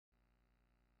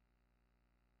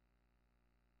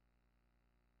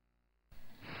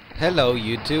Hello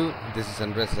YouTube, this is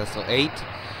Andres8.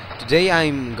 Today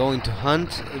I'm going to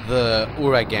hunt the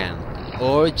Uragaan,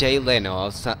 or Jay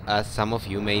Leno as some of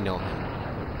you may know him.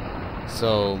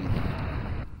 So,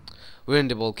 we're in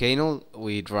the volcano,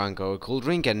 we drank our cool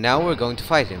drink and now we're going to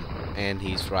fight him. And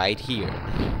he's right here.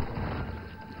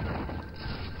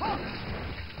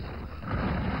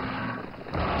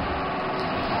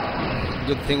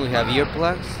 Good thing we have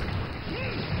earplugs.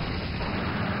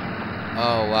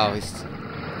 Oh wow, he's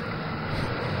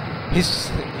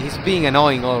being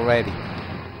annoying already.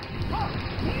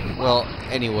 Well,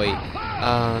 anyway,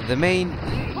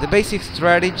 the basic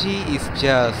strategy is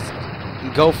just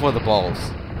go for the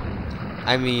balls.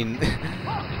 I mean,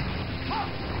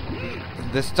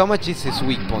 the stomach is his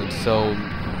weak point, so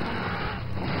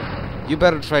you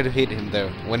better try to hit him there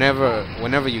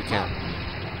whenever you can.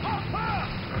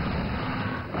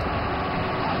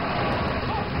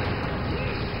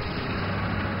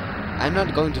 I'm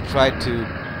not going to try to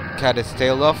cut his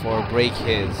tail off or break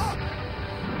his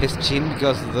chin,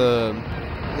 because the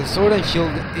sword and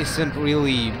shield isn't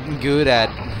really good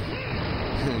at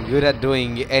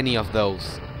doing any of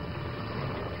those,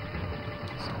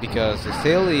 because the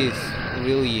tail is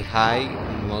really high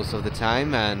most of the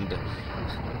time and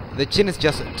the chin is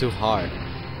just too hard.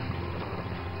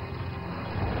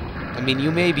 I mean, you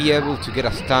may be able to get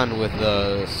a stun with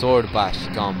the sword bash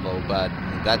combo, but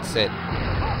that's it.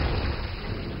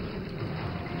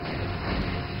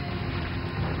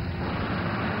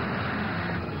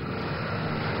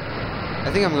 I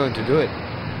think I'm going to do it.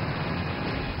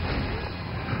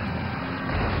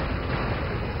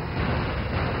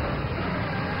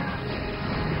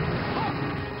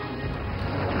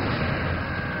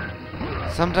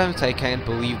 Sometimes I can't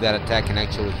believe that attack can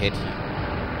actually hit you.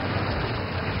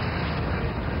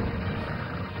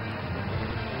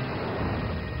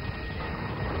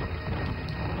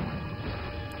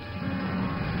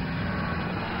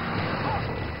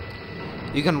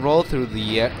 You can roll through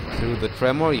the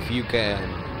tremor if you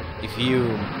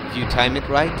time it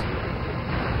right,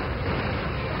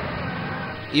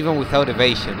 even without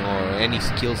evasion or any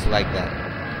skills like that.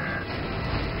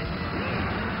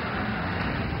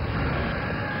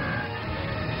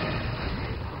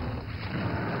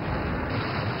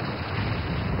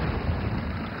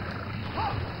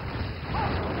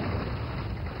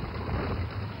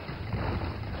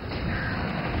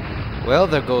 Well,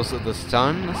 there goes the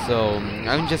stun, so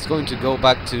I'm just going to go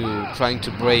back to trying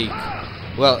to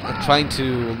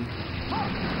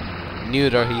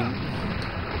neuter him.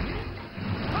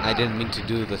 I didn't mean to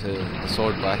do the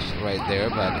sword bash right there,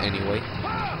 but anyway.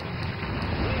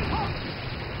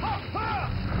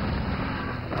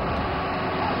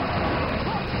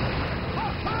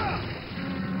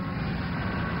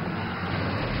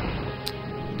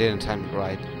 Didn't time it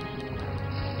right.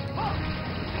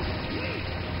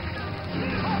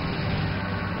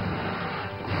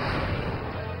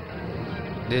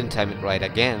 Didn't time it right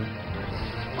again,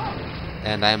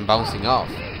 and I'm bouncing off.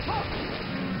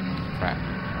 Crap.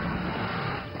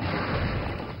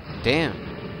 Damn.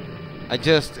 I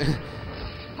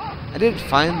didn't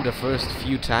find the first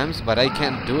few times, but I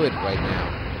can't do it right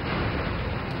now.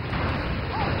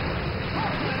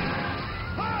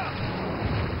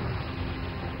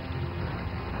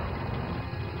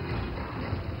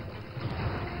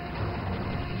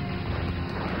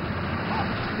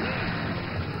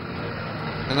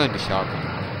 I'm going to sharpen.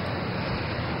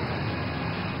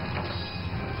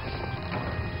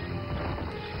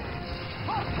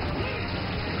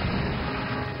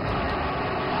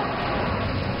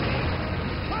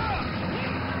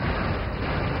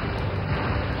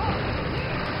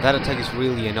 That attack is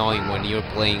really annoying when you're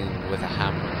playing with a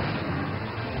hammer.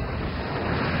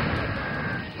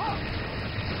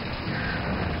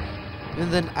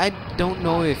 And then I don't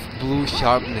know if blue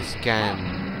sharpness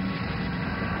can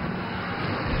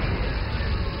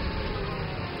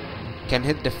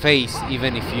hit the face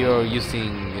even if you're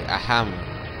using a hammer.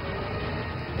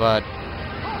 But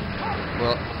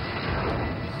well,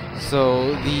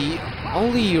 so the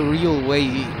only real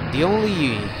way,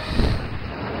 you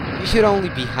should only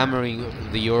be hammering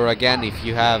the Uragaan if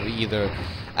you have either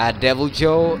a Devil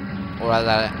Joe or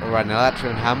an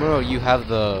Electron hammer, or you have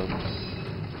the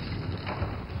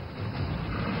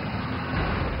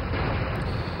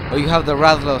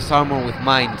Rathalos armor with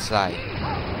Mind Sight.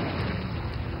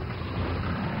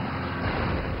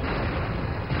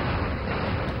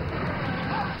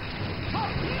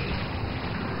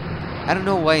 I don't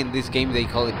know why in this game they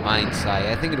call it Mind Sight.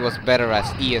 I think it was better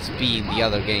as ESP in the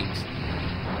other games.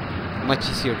 Much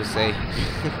easier to say.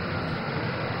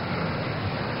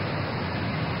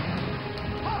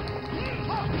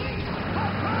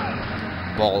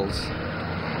 balls.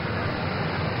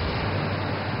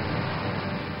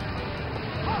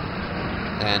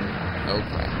 And oh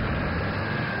crap.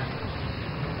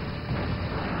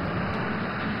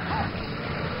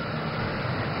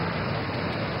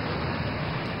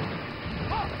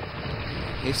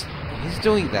 He's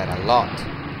doing that a lot.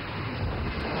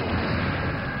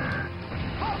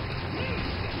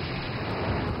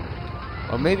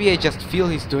 Or maybe I just feel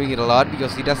he's doing it a lot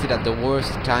because he does it at the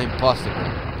worst time possible.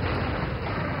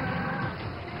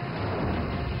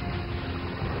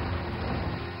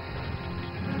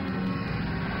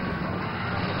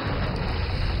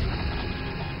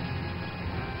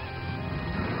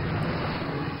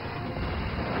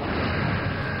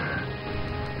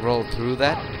 Roll through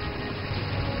that.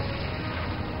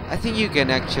 I think you can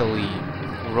actually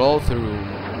roll through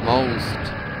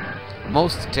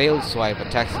most tail swipe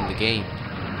attacks in the game.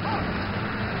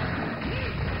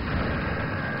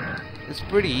 It's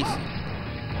pretty easy.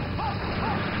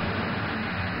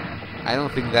 I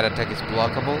don't think that attack is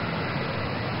blockable,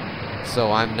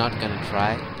 so I'm not gonna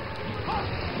try.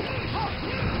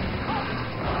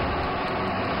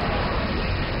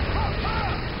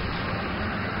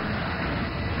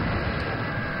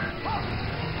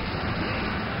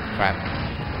 Crap.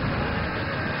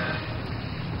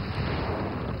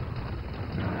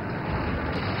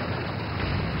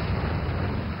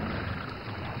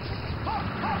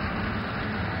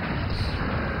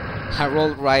 I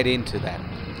rolled right into that.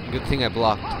 Good thing I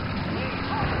blocked.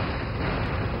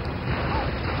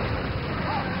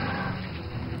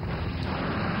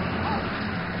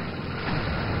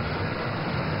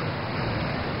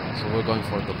 So we're going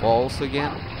for the balls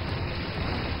again.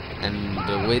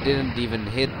 And we didn't even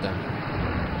hit them.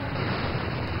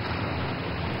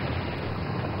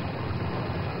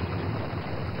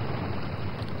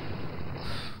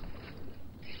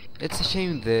 It's a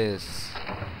shame this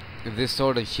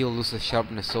sword and shield loses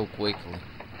sharpness so quickly.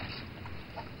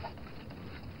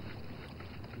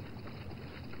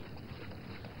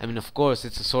 I mean, of course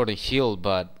it's a sword and shield,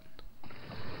 but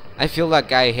I feel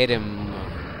like I hit him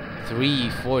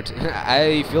 3-4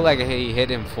 I feel like I hit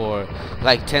him for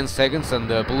like 10 seconds and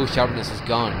the blue sharpness is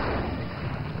gone.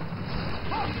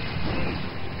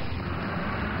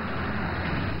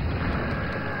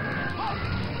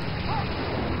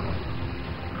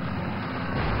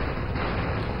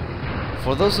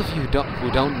 For those of you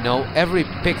who don't know, every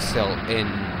pixel in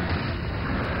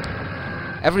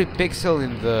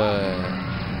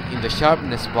the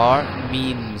sharpness bar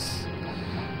means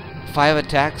 5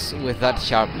 attacks with that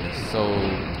sharpness. So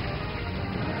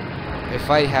if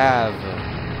I have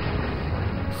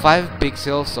 5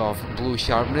 pixels of blue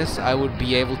sharpness, I would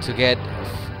be able to get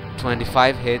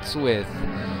 25 hits with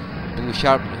blue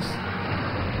sharpness.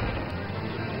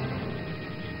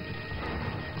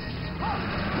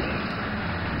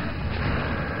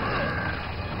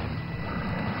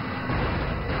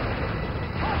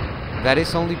 That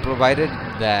is only provided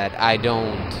that I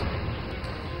don't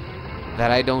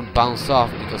bounce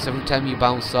off, because every time you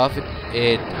bounce off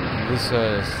it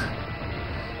loses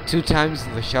 2 times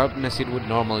the sharpness it would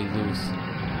normally lose.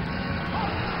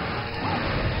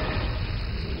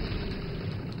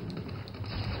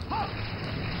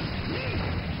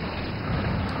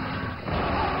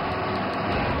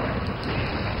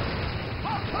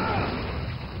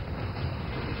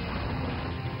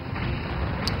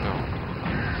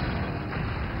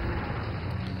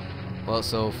 Well,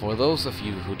 so for those of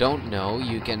you who don't know,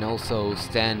 you can also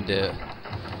stand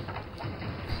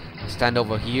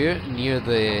over here near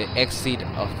the exit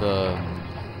of the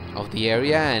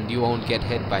area, and you won't get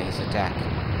hit by his attack.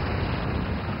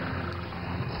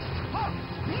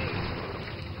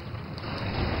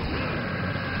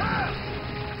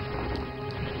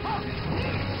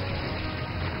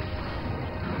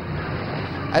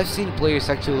 I've seen players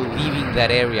actually leaving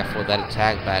that area for that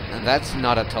attack, but that's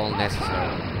not at all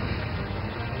necessary.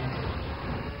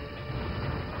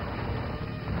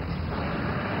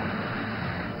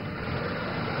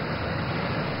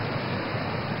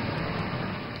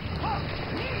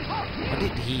 What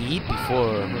did he eat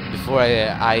before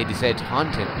I decided to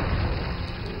hunt him?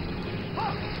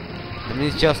 I mean,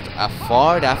 it's just a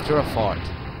fart after a fart.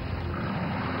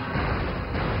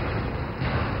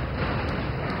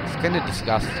 It's kind of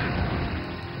disgusting.